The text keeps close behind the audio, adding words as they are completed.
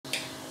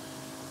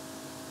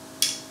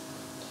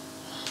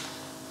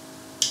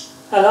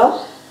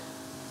Hello?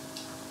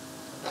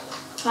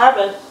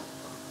 Happened?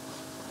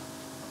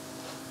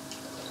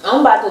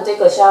 I'm about to take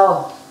a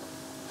shower.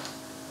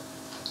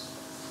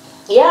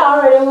 Yeah, I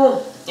already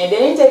moved. It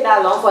didn't take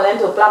that long for them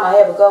to plait my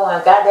hair because when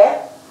I got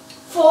there,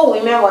 4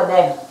 women were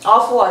there.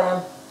 All 4 of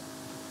them.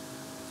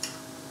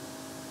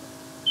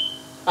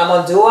 I'm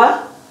gonna do it.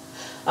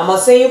 I'm gonna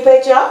send you a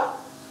picture.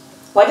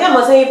 What am I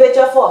gonna send you a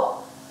picture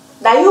for?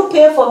 That you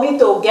pay for me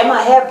to get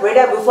my hair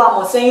braided before I'm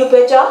gonna send you a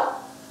picture?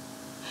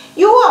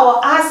 You I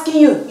was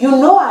asking you. You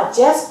know I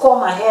just cut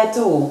my hair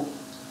too.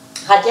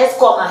 I just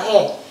cut my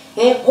hair.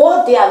 And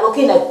all day I'm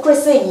looking at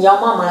crazy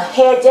yama, my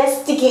hair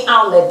just sticking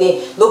out like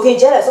that. Looking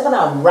just like some kind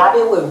of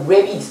rabbit with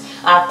rabies.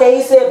 I tell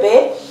you, say,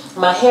 babe,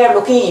 my hair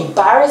looking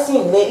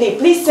embarrassing lately.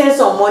 Please send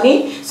some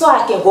money so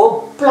I can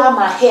go plait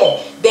my hair.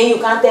 Then you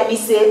can't tell me,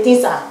 say,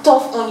 things are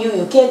tough on you.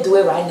 You can't do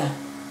it right now.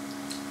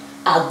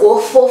 I go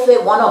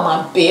forfeit one of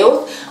my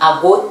bills. I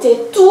go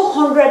take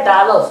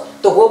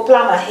 $200 to go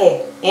plait my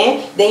hair.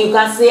 Then you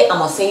can say, I'm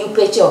going to send you a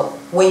picture.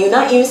 When you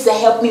not even say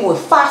help me with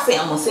fasting,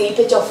 I'm going to send you a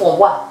picture for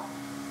what?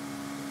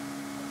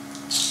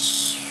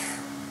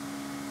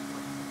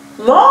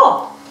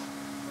 No.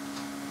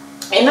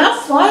 And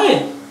that's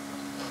fine.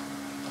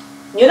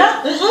 You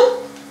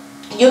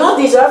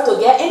don't deserve to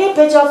get any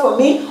picture from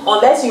me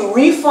unless you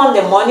refund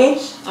the money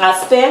I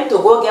spent to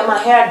go get my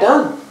hair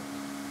done.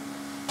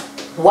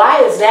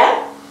 Why is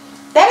that?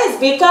 That is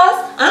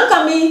because I'm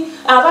coming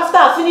after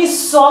I finish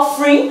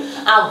suffering,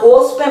 I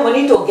go spend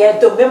money to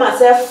make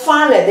myself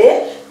fine like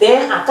that.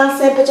 Then I can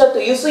send picture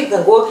to you so you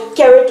can go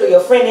carry it to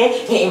your friend.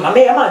 Hey, I'm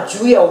a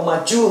Jew or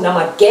my Jew, I'm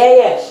a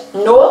gay.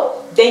 No.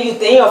 Then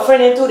your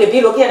friend too, they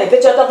be looking at the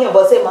picture talking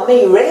about say, Mama,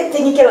 you really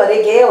taking care of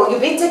the girl? You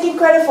be taking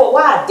credit for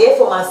what I did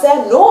for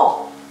myself?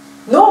 No.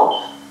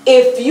 No.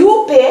 If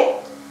you pay,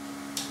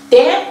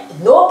 then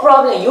no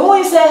problem. You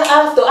won't say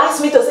have to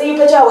ask me to send you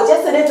picture. I will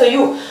just send it to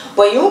you.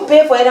 But you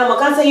pay for it, I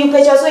can't send you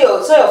picture so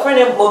your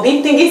friend will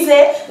be thinking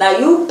say now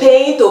you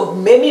paying to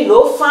make me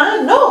look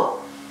fine. No.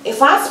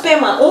 If I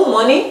spend my own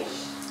money,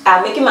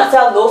 I'm making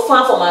myself look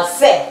fine for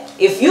myself.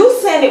 If you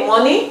send the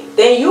money,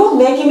 then you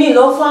making me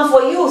look fine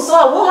for you. So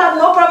I won't have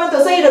no problem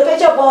to send you the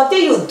picture. But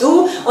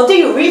until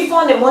you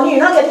refund the money,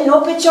 you're not getting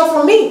no picture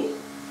from me.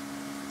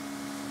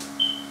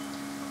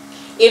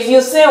 If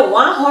you send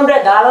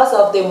 $100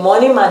 of the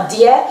money, my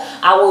dear,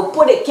 I will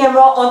put a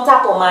camera on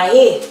top of my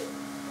head.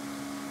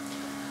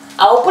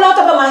 I will put on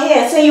top of my head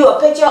and send you a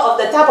picture of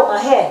the top of my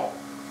head.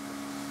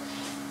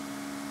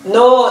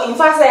 No, in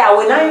fact, I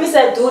will not even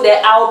say do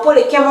that. I will put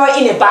a camera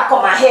in the back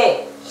of my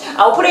head.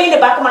 I will put it in the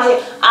back of my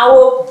head. I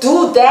will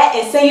do that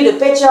and send you the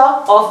picture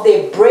of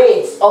the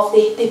braids, of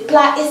the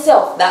plait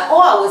itself. That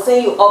all I will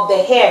send you of the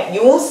hair.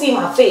 You won't see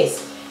my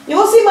face. You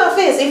won't see my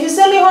face. If you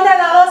send me $100,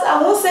 I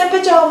won't send a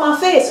picture of my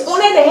face.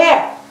 Only the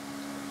hair.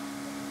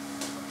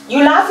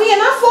 You laughing? It's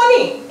not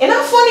funny. It's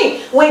not funny.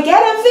 When get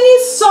them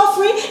finished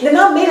suffering, then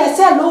I made I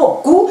say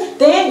look good.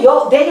 Then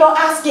you're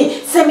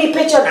asking, send me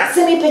picture now,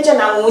 send me picture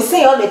now. When we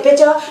send you the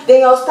picture, then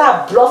you'll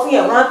start bluffing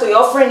around to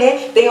your friend.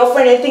 Then your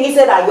friend think he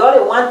said that you're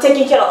the one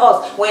taking care of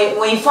us.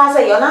 When you fast,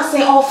 you're not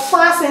saying oh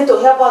fasting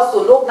to help us to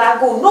look that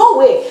good. No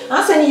way.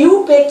 I'm sending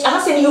you picture. I'm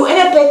sending you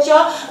any picture.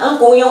 I'm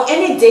going on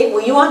any date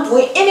with you. I'm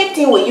doing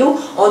anything with you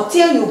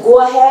until you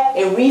go ahead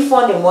and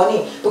refund the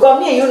money.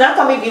 Because me and you not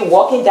coming be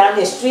walking down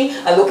the street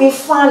and looking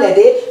fine.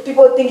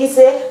 People think he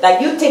say that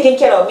you taking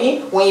care of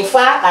me when in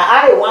fact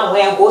I the one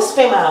where I go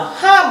spend my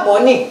hard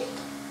money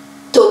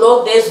to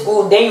look this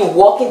good. Then you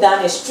walking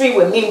down the street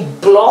with me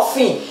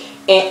bluffing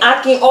and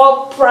acting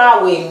all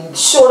proud with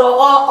shoulder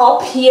all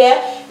up here,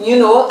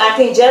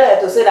 acting jealous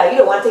to say that you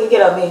don't want to take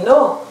care of me.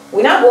 No,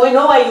 we're not going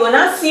nowhere. You will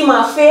not see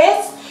my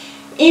face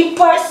in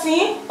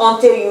person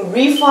until you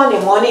refund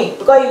the money,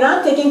 because you're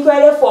not taking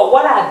credit for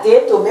what I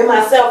did to make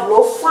myself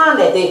look fine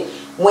that day.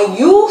 When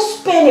you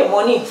spend the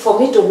money for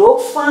me to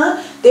look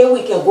fine, then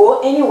we can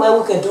go anywhere,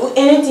 we can do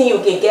anything, you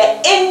can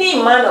get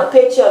any amount of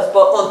pictures.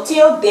 But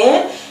until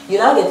then,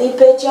 you're not getting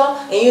picture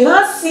and you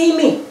not see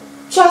me.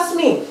 Trust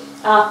me,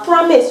 I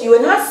promise you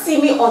will not see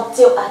me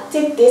until I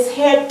take this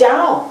hair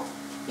down.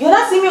 You'll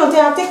not see me until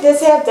I take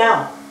this hair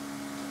down.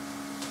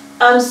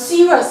 I'm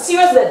serious,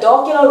 the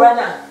dog right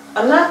now.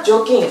 I'm not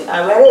joking.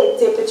 I'm ready to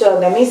take a picture.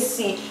 Let me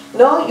see.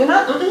 No, you're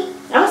not.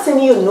 I'm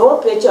sending you no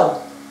picture.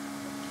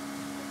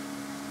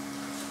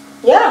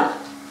 Yeah,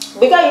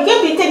 because you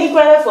can't be taking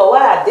credit for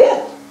what I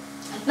did.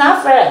 It's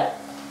not fair.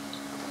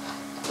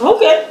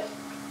 Okay.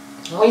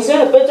 When you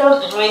send the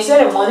picture, when you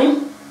send the money,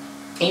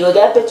 you will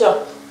get a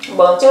picture.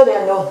 But until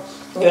then, no.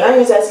 You're not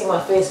even see my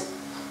face.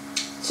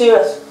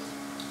 Serious.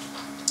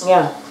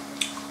 Yeah.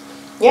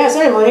 Yeah,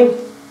 send the money.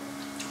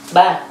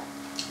 Bye.